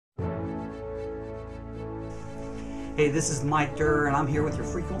Hey, this is Mike Durr, and I'm here with your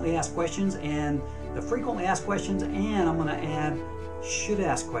frequently asked questions, and the frequently asked questions, and I'm going to add should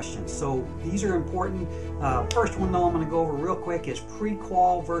ask questions. So these are important. First one though I'm going to go over real quick is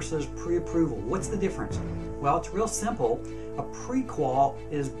pre-qual versus pre-approval. What's the difference? Well, it's real simple. A pre-qual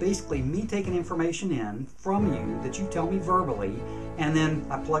is basically me taking information in from you that you tell me verbally, and then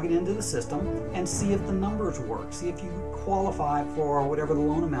I plug it into the system and see if the numbers work, see if you qualify for whatever the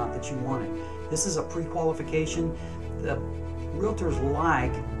loan amount that you wanted. This is a pre-qualification. The realtors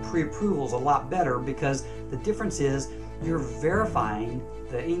like pre-approvals a lot better because the difference is you're verifying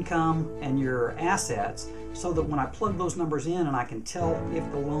the income and your assets so that when I plug those numbers in and I can tell if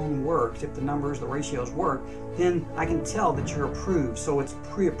the loan works, if the numbers, the ratios work, then I can tell that you're approved. So it's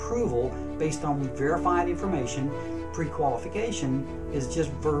pre-approval based on verified information. Pre-qualification is just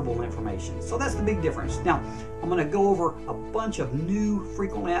verbal information. So that's the big difference. Now, I'm going to go over a bunch of new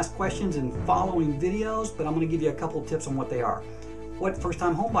frequently asked questions in following videos, but I'm going to give you a couple tips on what they are. What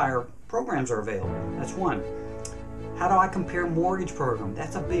first-time homebuyer programs are available? That's one. How do I compare mortgage program?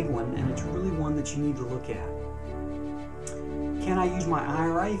 That's a big one, and it's really one that you need to look at. Can I use my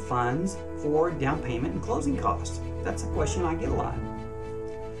IRA funds for down payment and closing costs? That's a question I get a lot.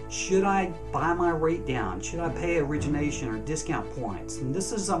 Should I buy my rate down? Should I pay origination or discount points? And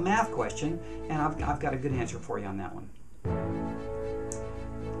this is a math question, and I've got a good answer for you on that one.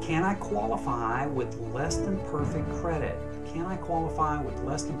 Can I qualify with less than perfect credit? Can I qualify with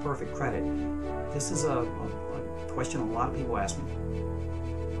less than perfect credit? This is a question a lot of people ask me.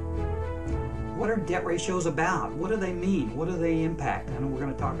 What are debt ratios about? What do they mean? What do they impact? I know we're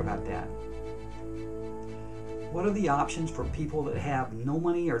going to talk about that. What are the options for people that have no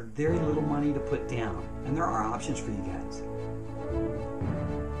money or very little money to put down? And there are options for you guys.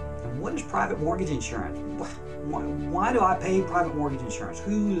 And what is private mortgage insurance? Why do I pay private mortgage insurance?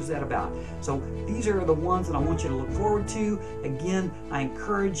 Who is that about? So these are the ones that I want you to look forward to. Again, I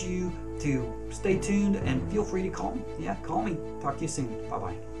encourage you to stay tuned and feel free to call me. Yeah, call me. Talk to you soon.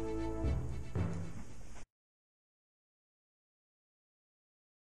 Bye-bye.